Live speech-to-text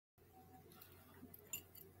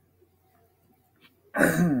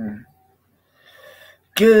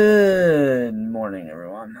Good morning,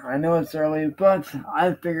 everyone. I know it's early, but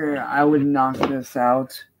I figured I would knock this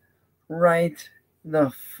out right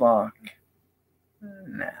the fuck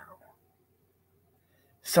now.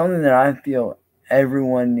 Something that I feel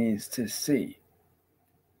everyone needs to see.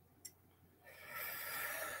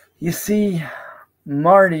 You see,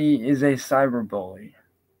 Marty is a cyberbully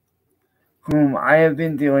whom I have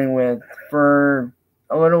been dealing with for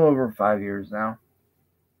a little over 5 years now.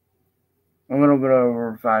 A little bit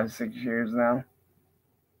over 5-6 years now.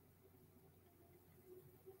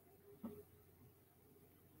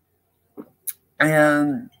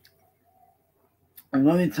 And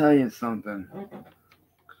let me tell you something.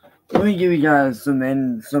 Let me give you guys some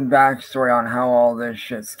backstory on how all this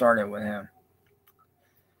shit started with him.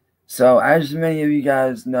 So, as many of you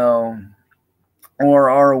guys know, or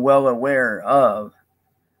are well aware of,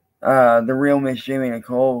 the real Miss Jamie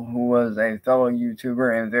Nicole, who was a fellow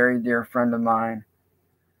YouTuber and very dear friend of mine,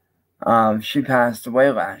 she passed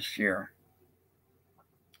away last year.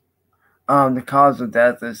 The cause of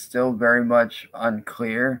death is still very much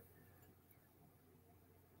unclear.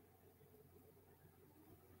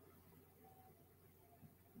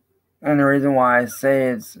 And the reason why I say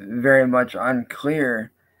it's very much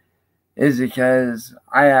unclear is because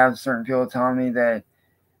I have certain people telling me that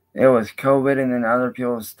it was COVID, and then other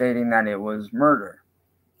people stating that it was murder.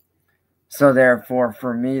 So therefore,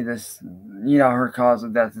 for me, this, her cause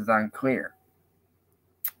of death is unclear.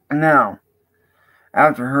 Now,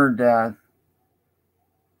 after her death,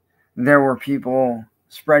 there were people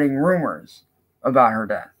spreading rumors about her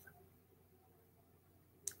death.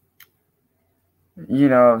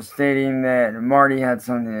 Stating that Marty had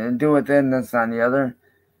something to do with it, and this, that, and the other.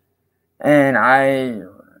 And I,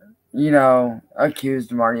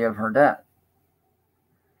 accused Marty of her death,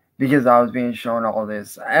 because I was being shown all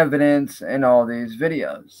this evidence and all these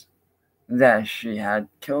videos that he had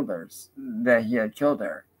killed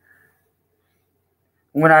her.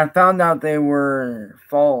 When I found out they were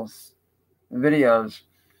false videos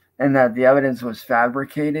and that the evidence was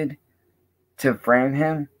fabricated to frame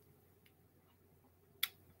him,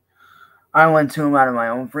 I went to him out of my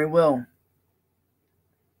own free will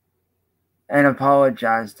and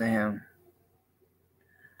apologized to him.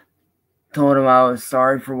 Told him I was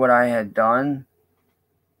sorry for what I had done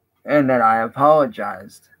and that I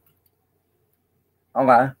apologized.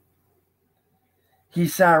 Okay. He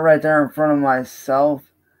sat right there in front of myself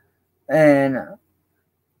and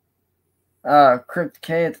Crypt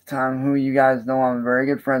K at the time, who you guys know I'm very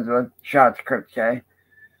good friends with. Shout out to Crypt K.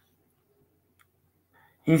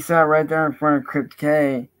 He sat right there in front of Crypt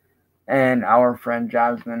K and our friend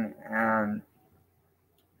Jasmine and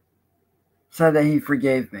said that he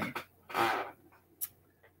forgave me.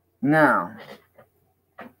 Now,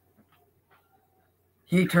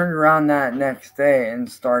 he turned around that next day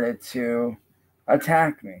and started to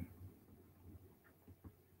attack me,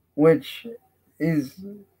 which is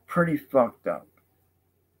pretty fucked up.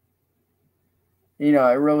 It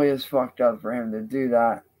really is fucked up for him to do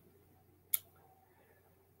that.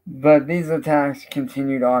 But these attacks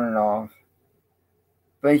continued on and off.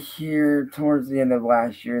 But here, towards the end of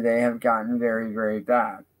last year, they have gotten very, very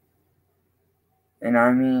bad. And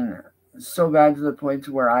I mean, so bad to the point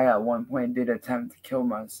to where I at one point did attempt to kill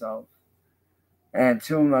myself. And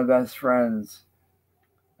two of my best friends,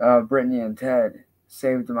 Brittany and Ted,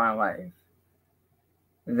 saved my life.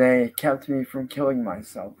 They kept me from killing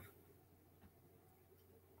myself.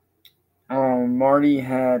 Marty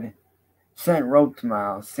had sent rope to my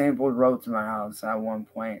house, sampled rope to my house at one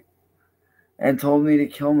point, and told me to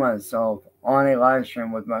kill myself on a live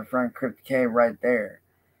stream with my friend Crypt K right there.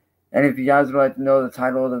 And if you guys would like to know the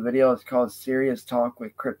title of the video, it's called Serious Talk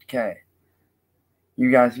with Crypt K. You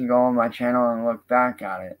guys can go on my channel and look back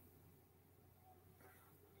at it.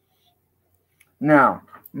 Now,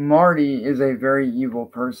 Marty is a very evil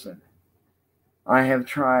person. I have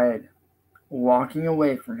tried walking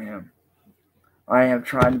away from him. I have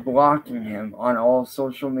tried blocking him on all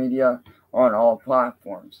social media, on all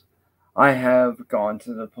platforms. I have gone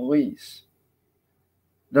to the police.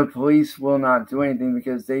 The police will not do anything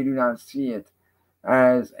because they do not see it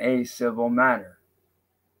as a civil matter.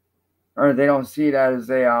 Or they don't see it as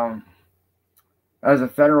a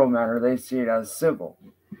federal matter. They see it as civil.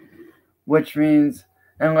 Which means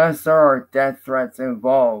unless there are death threats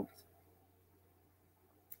involved,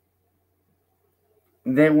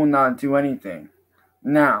 they will not do anything.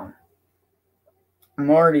 Now,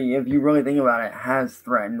 Marty, if you really think about it, has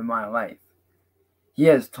threatened my life.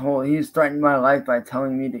 He's threatened my life by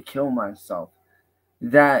telling me to kill myself.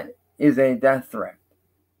 That is a death threat.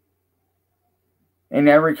 In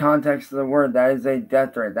every context of the word, that is a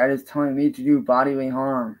death threat. That is telling me to do bodily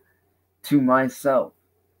harm to myself.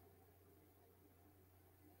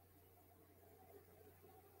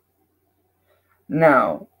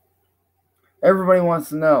 Now, everybody wants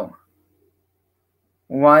to know,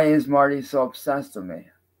 why is Marty so obsessed with me?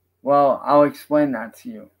 Well, I'll explain that to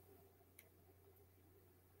you.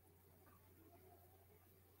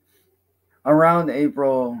 Around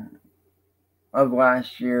April of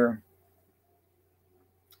last year,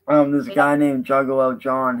 there's a guy named Juggalo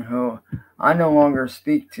John who I no longer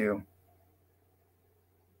speak to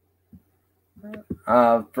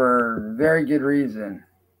for very good reason.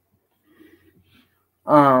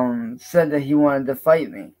 Said that he wanted to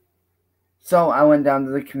fight me. So I went down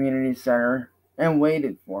to the community center and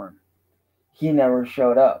waited for him. He never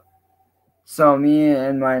showed up. So me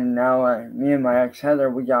and my ex Heather,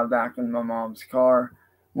 we got back in my mom's car,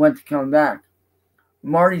 went to come back.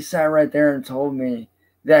 Marty sat right there and told me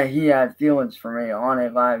that he had feelings for me on a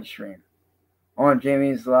live stream, on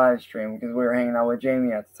Jamie's live stream, because we were hanging out with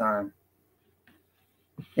Jamie at the time.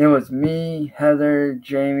 It was me, Heather,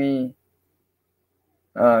 Jamie,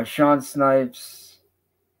 Sean Snipes,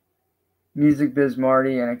 Music Biz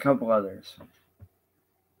Marty, and a couple others.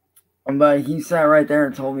 But he sat right there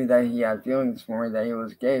and told me that he had feelings for me, that he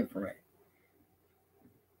was gay for me.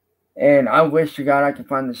 And I wish to God I could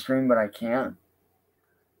find the stream, but I can't.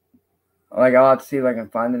 Like, I'll have to see if I can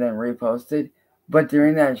find it and repost it. But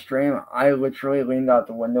during that stream, I literally leaned out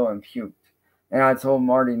the window and puked. And I told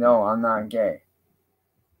Marty, no, I'm not gay.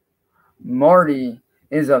 Marty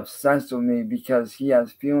is obsessed with me because he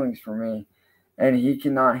has feelings for me and he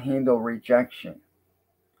cannot handle rejection.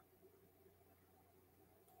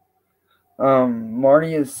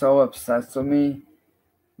 Marty is so obsessed with me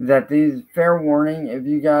that fair warning, if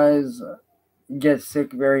you guys get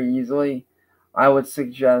sick very easily, I would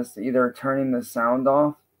suggest either turning the sound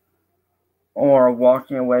off or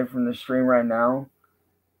walking away from the stream right now,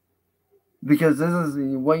 because this is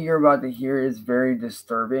what you're about to hear is very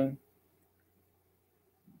disturbing.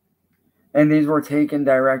 And these were taken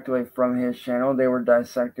directly from his channel. They were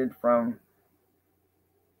dissected from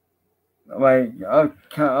like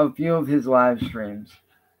a few of his live streams.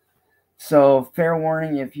 So fair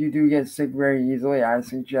warning, if you do get sick very easily, I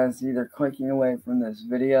suggest either clicking away from this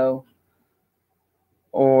video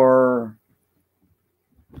or,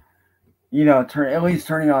 at least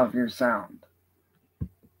turning off your sound.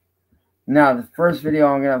 Now, the first video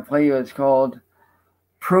I'm going to play you is called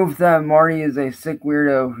Proof That Marty is a Sick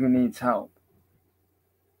Weirdo Who Needs Help.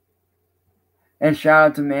 And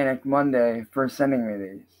shout out to Manic Monday for sending me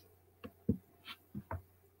these.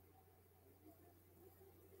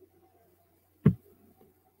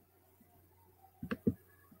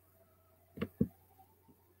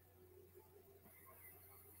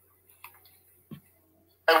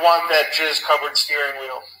 I want that jizz-covered steering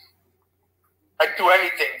wheel. I'd do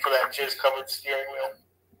anything for that jizz-covered steering wheel.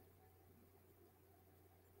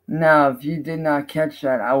 Now, if you did not catch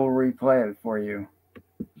that, I will replay it for you.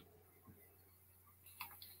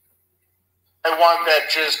 I want that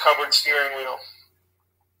jizz-covered steering wheel.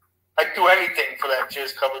 I'd do anything for that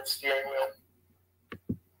jizz-covered steering wheel.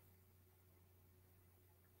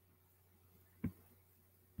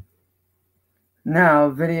 Now,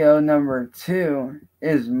 video number 2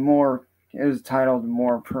 is titled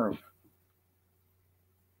More Proof.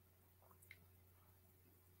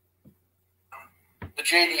 The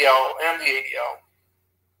JDL and the ADL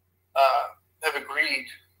have agreed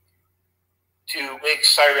to make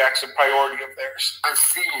Cyraxx a priority of theirs. I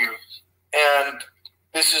see you. And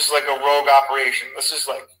this is like a rogue operation. This is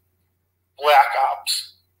like black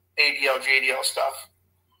ops, ADL, JDL stuff.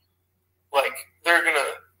 Like, they're going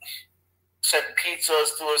to send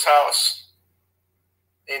pizzas to his house,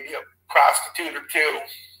 maybe a prostitute or two.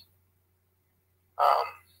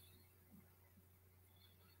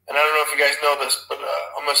 And I don't know if you guys know this, but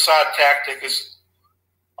a Mossad tactic is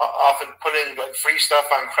often putting like free stuff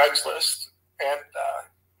on Craigslist and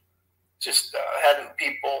just having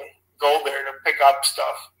people go there to pick up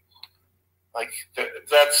stuff. Like,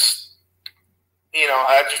 that's,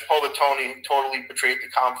 I just pulled a Tony and totally betrayed the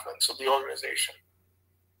confidence of the organization.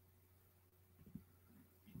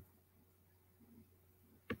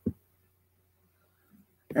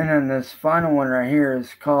 And then this final one right here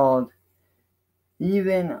is called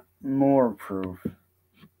Even More Proof.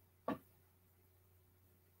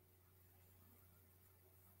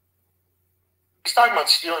 He's talking about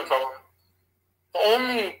stealing from him. The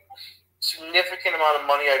only significant amount of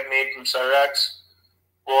money I've made from Cyraxx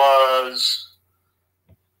was,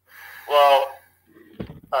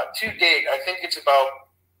 to date, I think it's about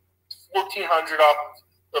 $1,400 off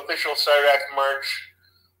official Cyraxx merch.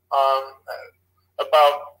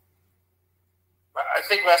 About, I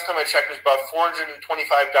think last time I checked, it was about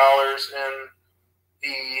 $425 in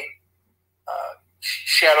the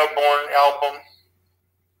Shadowborn album.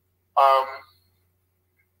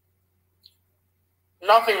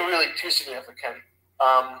 Nothing really too significant.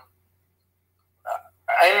 I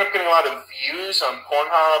ended up getting a lot of views on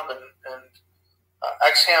Pornhub and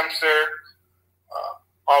X Hamster,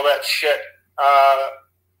 all that shit.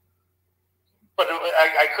 But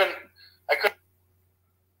I couldn't.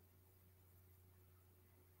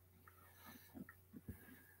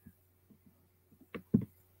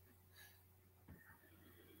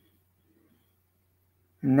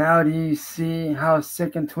 Now do you see how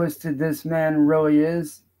sick and twisted this man really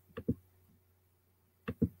is?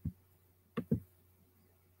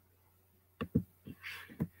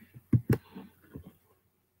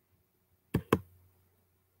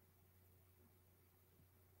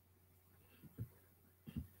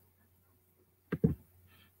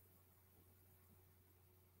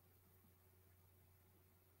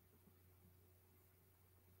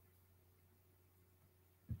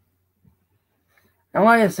 And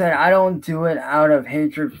like I said, I don't do it out of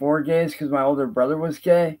hatred for gays because my older brother was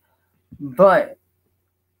gay, but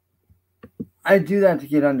I do that to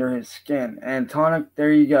get under his skin. And Tonic,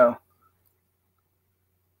 there you go.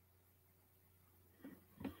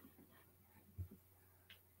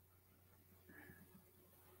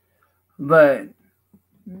 But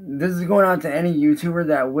this is going out to any YouTuber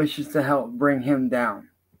that wishes to help bring him down.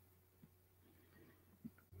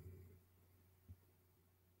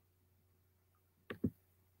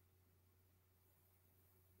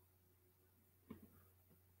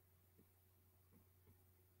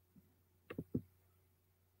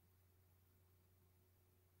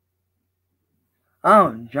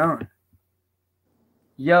 Oh, John.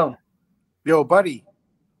 Yo. Yo, buddy.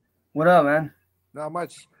 What up, man? Not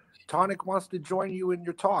much. Tonic wants to join you in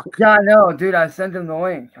your talk. Yeah, I know, dude. I sent him the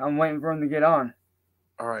link. I'm waiting for him to get on.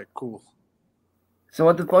 All right, cool. So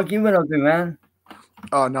what the fuck you been up to, man?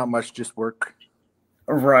 Oh, not much. Just work.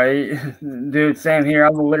 Right. Dude, same here.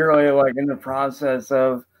 I'm literally like in the process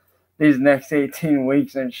of these next 18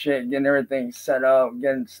 weeks and shit, getting everything set up,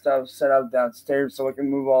 getting stuff set up downstairs so we can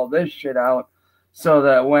move all this shit out so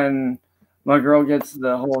that when my girl gets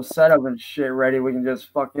the whole setup and shit ready, we can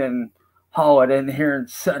just fucking haul it in here and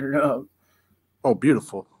set it up. Oh,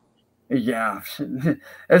 beautiful. Yeah.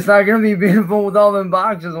 It's not going to be beautiful with all them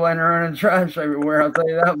boxes laying around in trash everywhere, I'll tell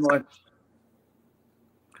you that much.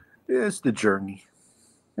 Yeah, it's the journey.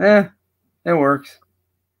 It works.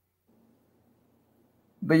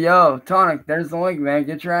 But yo, Tonic, there's the link, man.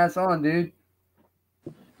 Get your ass on, dude.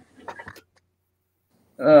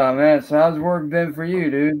 Oh, man. So how's work been for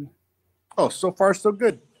you, dude? Oh, so far so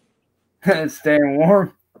good. Staying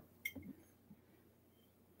warm.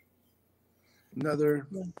 Another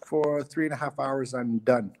for 3.5 hours, I'm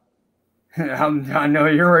done. I know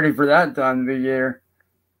you're ready for that time of the year.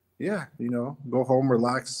 Yeah, go home,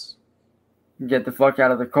 relax. Get the fuck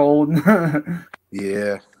out of the cold.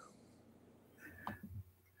 Yeah.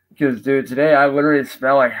 Because, dude, today I literally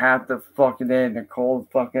spent like half the fucking day in the cold,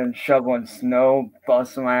 fucking shoveling snow,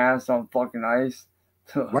 busting my ass on fucking ice.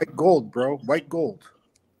 White gold, bro. White gold.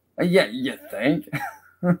 Yeah, you think?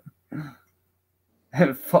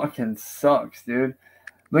 It fucking sucks, dude.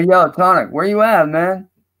 But yo, Tonic, where you at, man?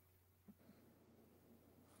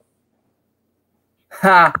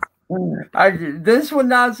 Ha! This would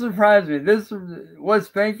not surprise me. What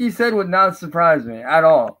Spanky said would not surprise me at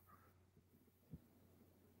all.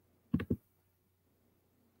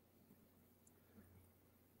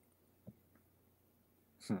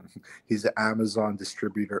 He's an Amazon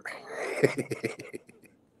distributor.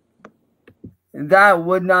 That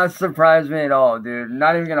would not surprise me at all, dude.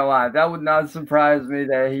 Not even gonna lie. That would not surprise me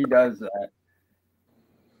that he does that.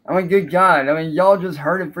 I mean, good God. I mean, y'all just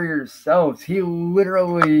heard it for yourselves. He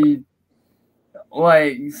literally,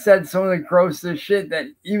 said some of the grossest shit that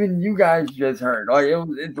even you guys just heard.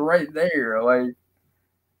 It's right there.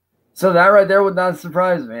 So that right there would not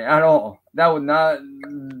surprise me at all. That would not,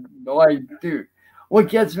 dude. What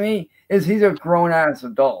gets me is he's a grown-ass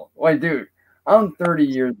adult. Dude, I'm 30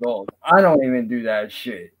 years old. I don't even do that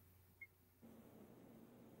shit.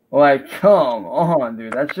 Come on,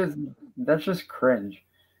 dude. That's just cringe.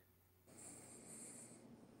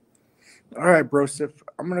 All right, Brosif.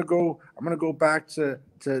 I'm gonna go back to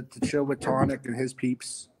chill with Tonic and his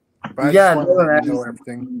peeps. But I just want to let you know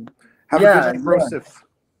everything. Have a good night, Brosif.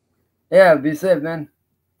 Yeah, be safe, man.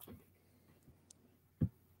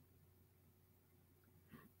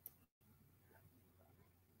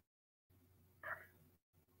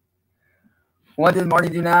 What did Marty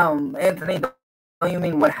do now? Anthony, don't you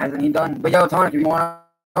mean what hasn't he done? But yo, Tonic, if you want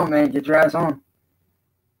on, man, get your ass on.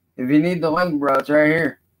 If you need the link, bro, it's right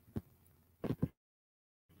here.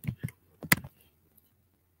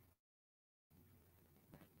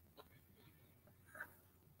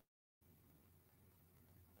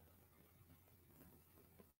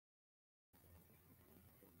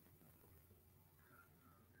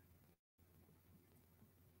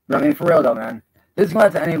 But I mean, for real though, man. This is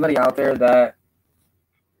not to anybody out there that,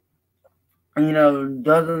 you know,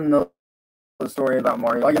 doesn't know the story about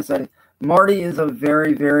Marty. Like I said, Marty is a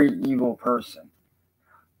very, very evil person.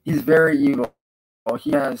 He's very evil.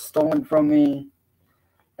 He has stolen from me.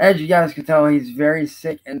 As you guys can tell, he's very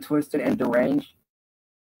sick and twisted and deranged.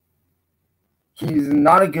 He's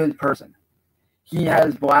not a good person. He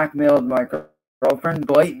has blackmailed my girlfriend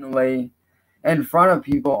blatantly in front of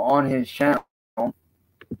people on his channel.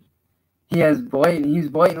 He's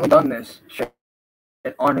blatantly done this shit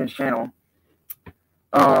on his channel.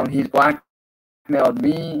 He's blackmailed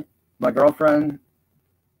me, my girlfriend,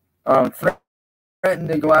 threatened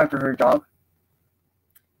to go after her job.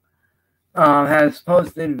 Has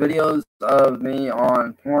posted videos of me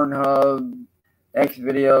on Pornhub, X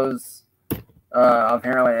videos,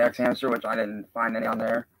 apparently X Hamster, which I didn't find any on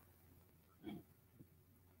there.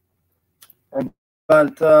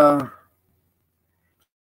 But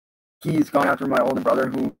he's gone after my older brother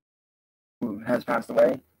who has passed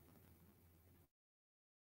away.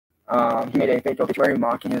 He made a fake obituary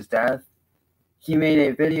mocking his death. He made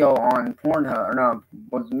a video on Pornhub,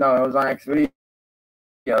 it was on X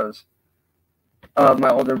videos of my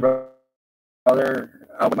older brother,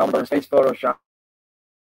 with my older brother's face Photoshop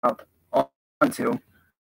onto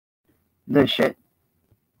this shit.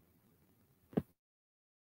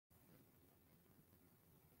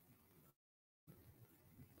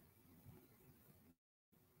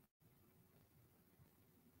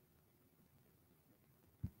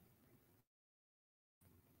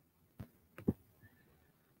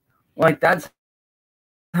 Like, that's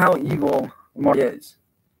how evil Marty is.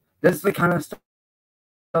 This is the kind of stuff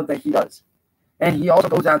that he does. And he also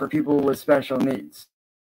goes after people with special needs.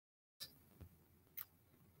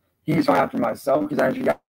 He's going after myself, because as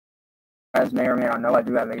you guys may or may not know, I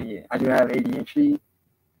do have ADHD. You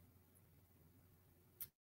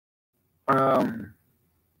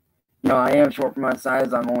know, I am short for my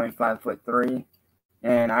size. I'm only 5'3",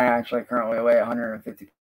 and I actually currently weigh 150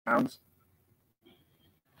 pounds.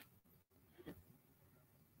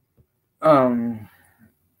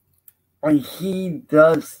 And he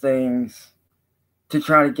does things to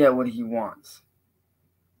try to get what he wants.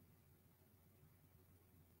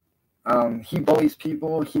 He bullies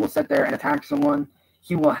people. He will sit there and attack someone.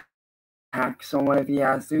 He will hack someone if he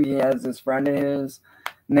has to. He has this friend of his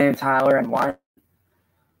named Tyler and Wyatt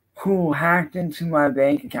who hacked into my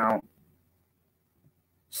bank account,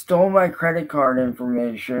 stole my credit card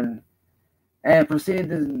information, and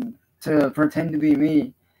proceeded to pretend to be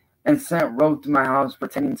me and sent rope to my house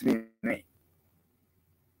pretending to be me.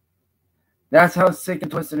 That's how sick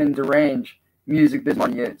and twisted and deranged music biz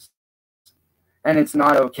Marty is. And it's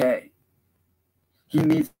not okay. He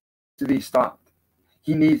needs to be stopped.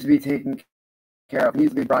 He needs to be taken care of. He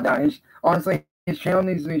needs to be brought down. Honestly, his channel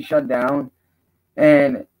needs to be shut down,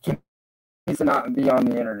 and he needs to not be on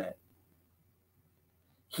the internet.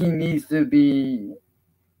 He needs to be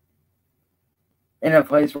in a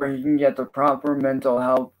place where he can get the proper mental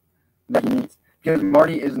help that he needs. Because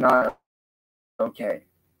Marty is not okay.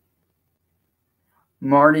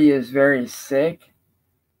 Marty is very sick.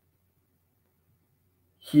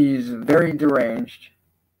 He's very deranged.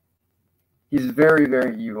 He's very,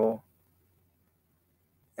 very evil.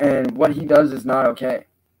 And what he does is not okay.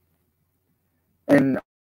 And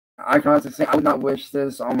I can honestly say I would not wish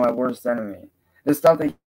this on my worst enemy. The stuff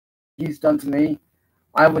that he's done to me,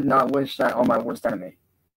 I would not wish that on my worst enemy.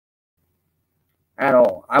 At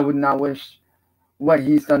all. I would not wish what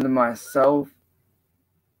he's done to myself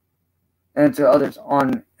and to others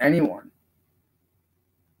on anyone.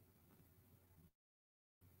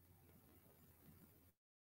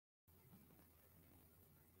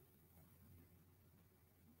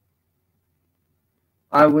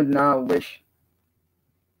 I would not wish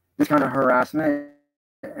this kind of harassment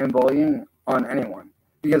and bullying on anyone,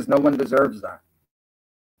 because no one deserves that.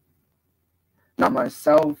 Not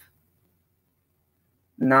myself,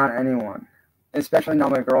 not anyone, especially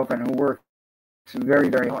not my girlfriend, who works very,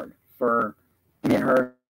 very hard for me and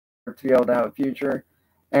her to be able to have a future,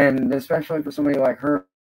 and especially for somebody like her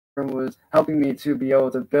who was helping me to be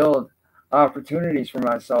able to build opportunities for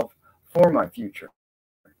myself for my future,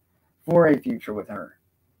 for a future with her.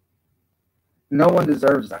 No one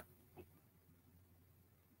deserves that.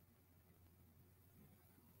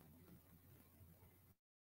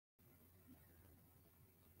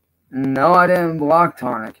 No, I didn't block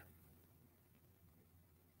Tonic.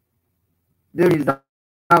 Dude, he's not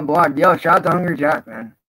blocked. Yo, shout out to Hungry Jack,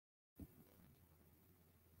 man.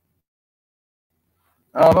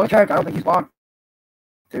 Oh, go check. I don't think he's blocked,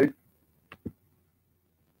 dude.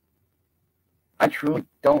 I truly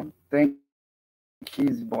don't think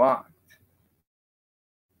he's blocked.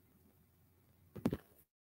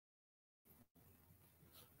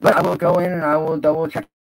 But I will go in and I will double check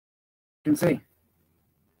and see.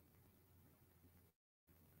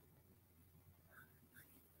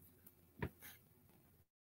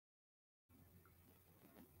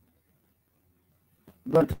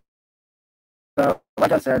 But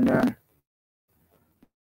like I said, man,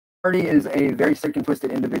 Marty is a very sick and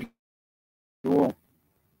twisted individual who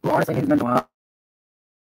honestly needs mental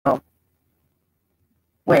health.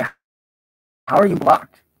 Wait, how are you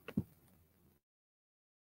blocked?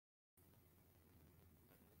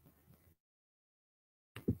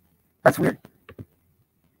 That's weird.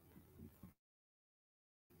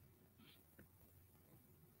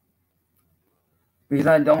 Because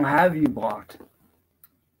I don't have you blocked.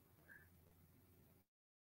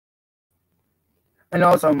 And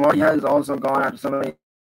also, Marty has also gone after somebody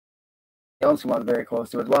else who I'm very close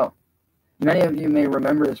to as well. Many of you may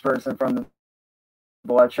remember this person from the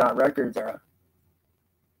Bloodshot Records era.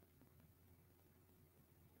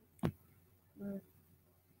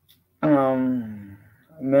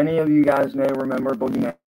 Many of you guys may remember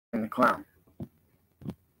Boogeyman the Clown,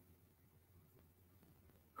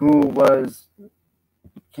 who was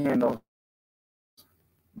Candle's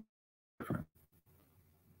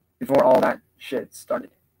before all that shit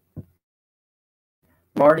started.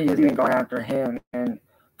 Marty has even gone after him and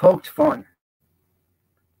poked fun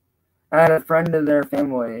at a friend of their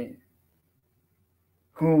family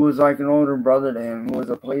who was like an older brother to him, who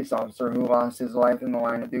was a police officer who lost his life in the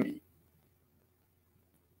line of duty.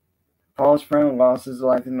 Paul's friend lost his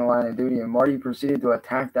life in the line of duty, and Marty proceeded to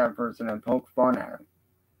attack that person and poke fun at him.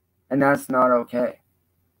 And that's not okay.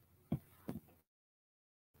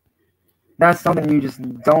 That's something you just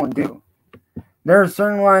don't do. There are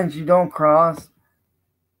certain lines you don't cross,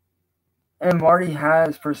 and Marty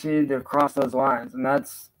has proceeded to cross those lines, and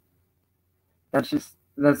that's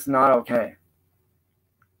not okay.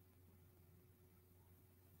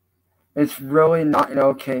 It's really not an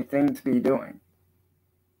okay thing to be doing.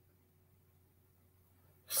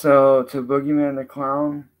 So, to Boogeyman the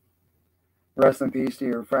Clown, rest in peace to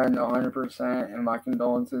your friend 100%, and my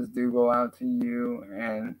condolences do go out to you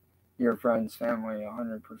and your friend's family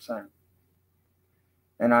 100%.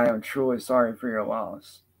 And I am truly sorry for your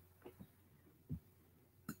loss.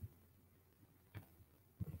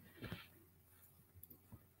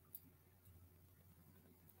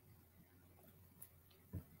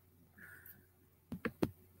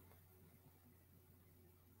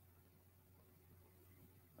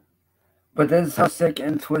 But this is how sick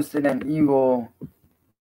and twisted and evil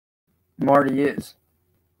Marty is.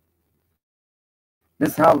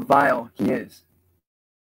 This is how vile he is.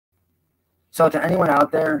 So to anyone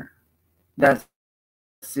out there that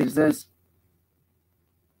sees this,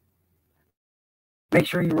 make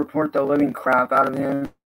sure you report the living crap out of him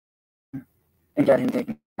and get him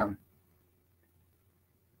taken down.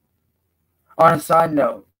 On a side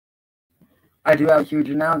note, I do have a huge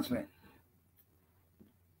announcement.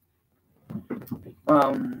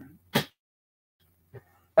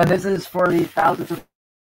 And this is for the 1,000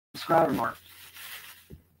 subscriber mark.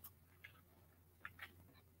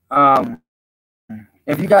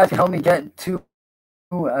 If you guys can help me get to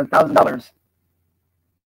 $1,000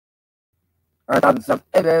 or 1,000 subs,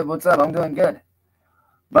 hey babe, what's up? I'm doing good.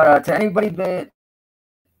 But to anyone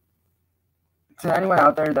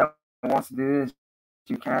out there that wants to do this,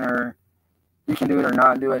 you can, or you can do it or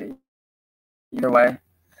not do it. Either way.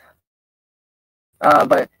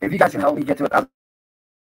 But if you guys can help me get to 1,000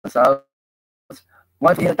 subs,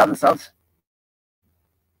 once we hit 1,000 subs,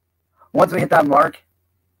 once we hit that mark,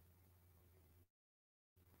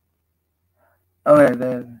 but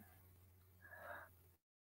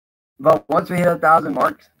once we hit 1,000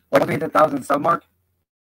 marks, once we hit the 1,000 sub mark,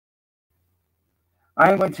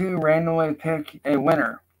 I am going to randomly pick a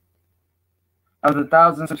winner of the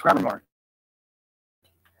 1,000 subscriber mark.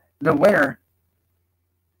 The winner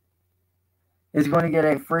is going to get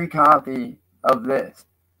a free copy of this.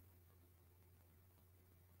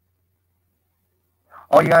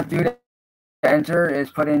 All you have to do to enter is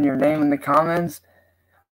put in your name in the comments.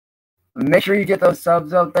 Make sure you get those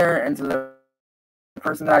subs out there, and to the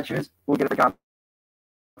person that I choose will get a free copy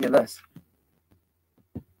of this.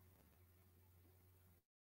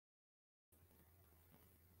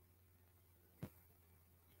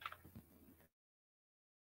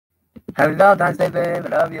 Happy Valentine's Day, babe. I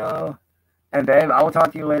love you. And babe, I will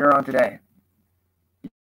talk to you later on today.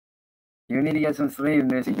 You need to get some sleep,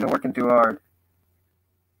 Missy. You've been working too hard.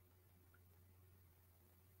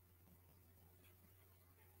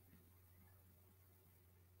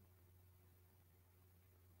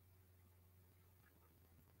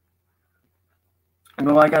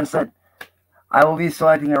 But like I said, I will be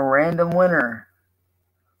selecting a random winner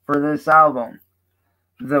for this album.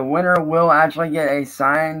 The winner will actually get a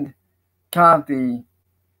signed copy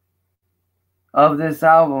of this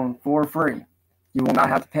album for free. You will not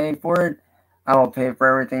have to pay for it. I will pay for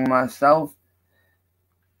everything myself.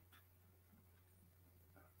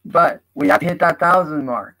 But we have to hit that 1,000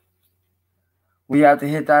 mark. We have to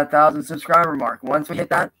hit that 1,000 subscriber mark. Once we hit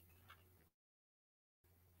that,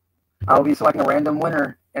 I'll be selecting a random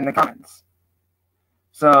winner in the comments.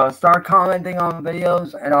 So start commenting on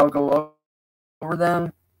videos and I'll go over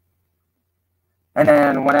them. And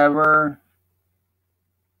then whenever,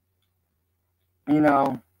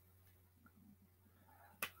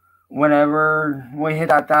 whenever we hit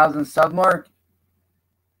that 1,000 sub mark,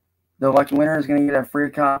 the lucky winner is going to get a free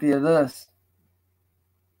copy of this.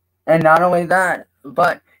 And not only that,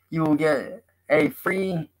 but you will get a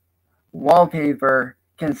free wallpaper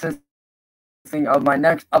consisting of my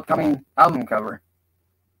next upcoming album cover.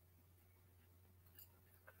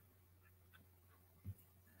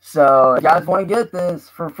 So if you guys want to get this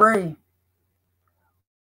for free,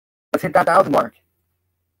 let's hit that 1,000 mark.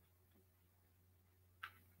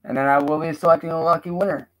 And then I will be selecting a lucky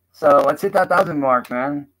winner. So let's hit that 1,000 mark,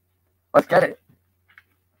 man. Let's get it.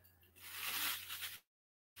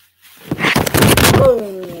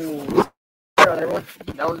 Oh, sorry, everyone.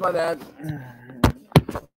 That was my bad.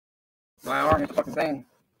 My arm is fucking pain.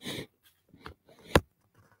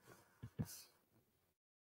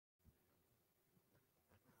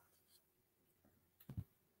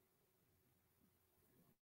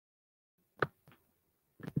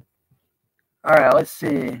 All right, let's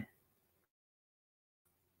see.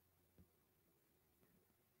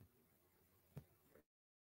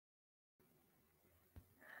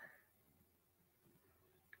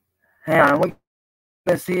 Hang on,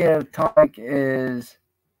 let's see if Tonic is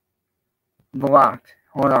blocked.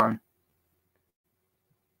 Hold on.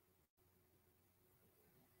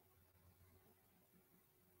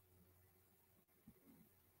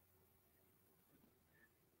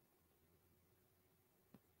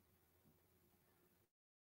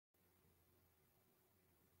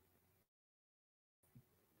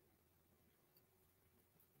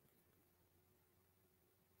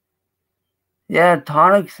 Yeah,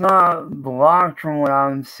 Tonic's not blocked from what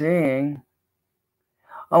I'm seeing.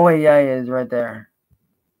 Oh, wait, yeah, he is right there.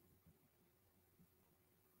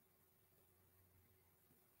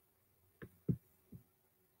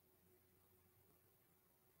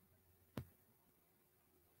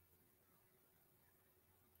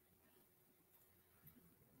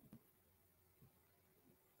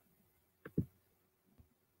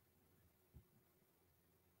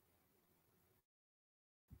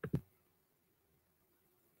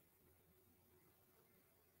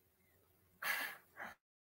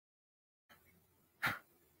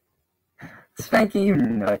 Spanky, you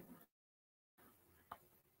nut.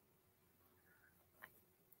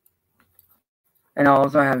 And I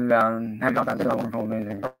also have Valentine's Day, my wonderful,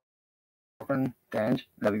 amazing girlfriend, Dange.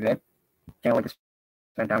 Love you, babe. Can't wait to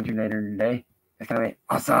spend time with you later today. It's gonna be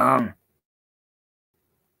awesome.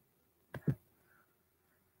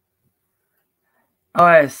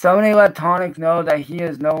 Alright, somebody let Tonic know that he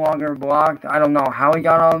is no longer blocked. I don't know how he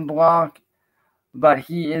got unblocked, but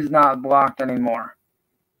he is not blocked anymore.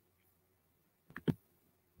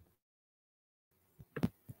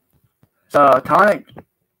 So, Tonic,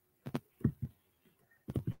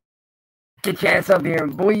 get your ass up here,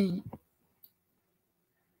 boy.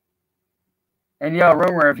 And yo,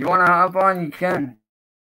 Rumor, if you want to hop on, you can.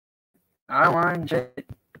 I don't mind shit.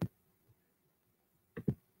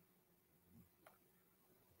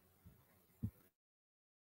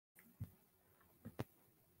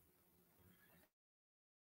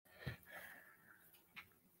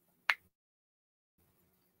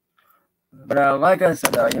 But like I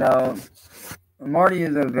said, Marty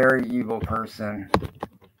is a very evil person.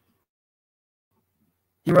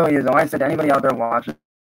 He really is. Like I said to anybody out there watching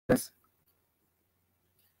this,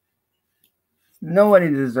 nobody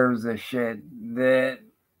deserves this shit that,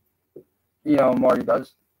 Marty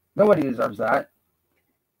does. Nobody deserves that.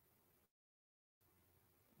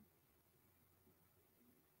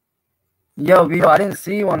 Yo, Vito, I didn't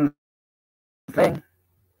see one thing.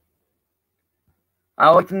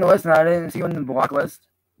 I looked in the list and I didn't see you in the block list.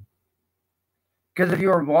 Because if you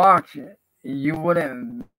were blocked, you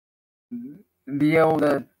wouldn't be able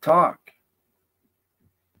to talk.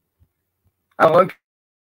 I looked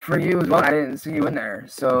for you as well. I didn't see you in there,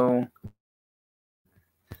 so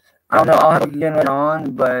I don't know. I'll have to look again later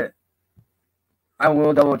on, but I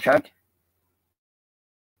will double check.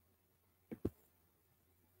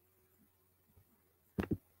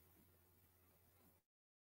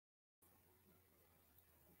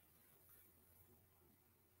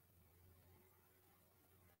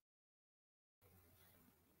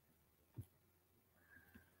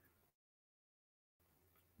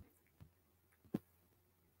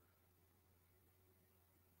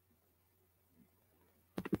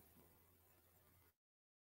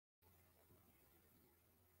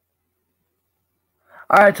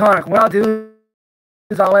 All right, Tonic, what I'll do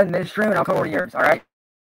is I'll end this stream and I'll come over to yours, all right?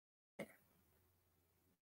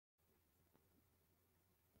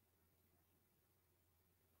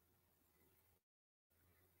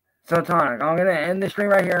 So, Tonic, I'm going to end this stream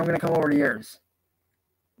right here. I'm going to come over to yours.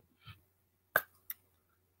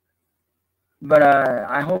 But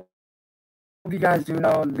I hope you guys do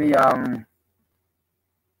know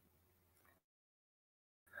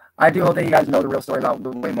I do hope that you guys know the real story about the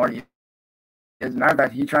way Marty is. As a matter of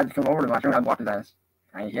fact, he tried to come over to my stream and I blocked his ass.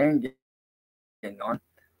 I ain't getting on.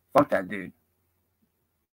 Fuck that dude.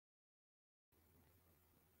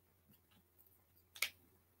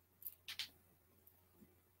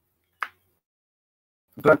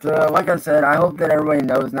 But like I said, I hope that everybody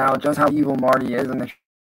knows now just how evil Marty is and the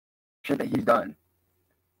shit that he's done.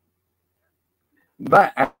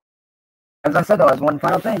 But as I said, though, as one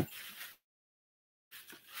final thing,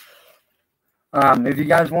 if you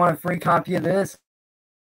guys want a free copy of this,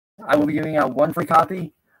 I will be giving out one free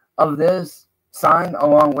copy of this signed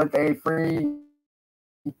along with a free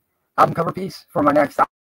album cover piece for my next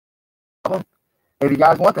album. If you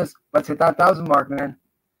guys want this, let's hit that 1,000 mark, man.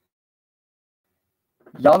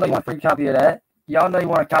 Y'all know you want a free copy of that. Y'all know you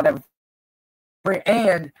want a copy of that free.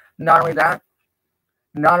 And not only that,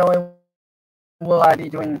 not only will I be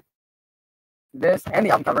doing this and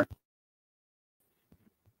the album cover,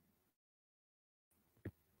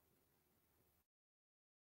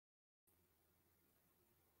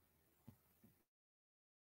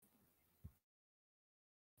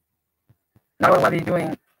 not only will I be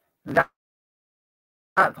doing that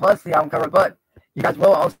plus the album cover, but you guys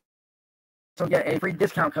will also get a free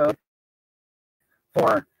discount code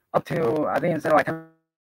for up to, I think, instead of like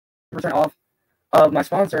 10% off of my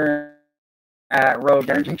sponsor at Rogue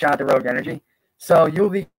Energy. Shout out to Rogue Energy. So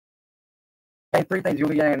you'll be getting three things. You'll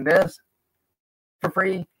be getting this for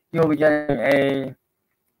free. You'll be getting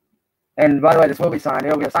and by the way, this will be signed.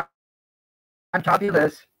 It'll be a signed copy of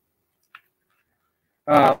this.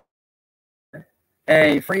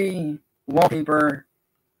 A free wallpaper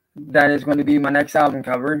that is going to be my next album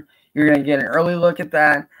cover. You're going to get an early look at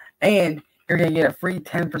that, and you're going to get a free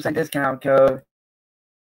 10% discount code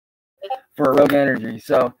for Rogue Energy.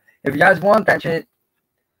 So if you guys want that shit,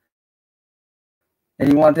 and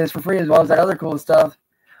you want this for free as well as that other cool stuff,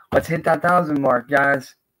 let's hit that 1,000 mark,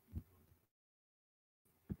 guys.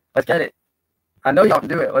 Let's get it. I know y'all can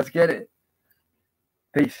do it. Let's get it.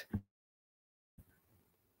 Peace.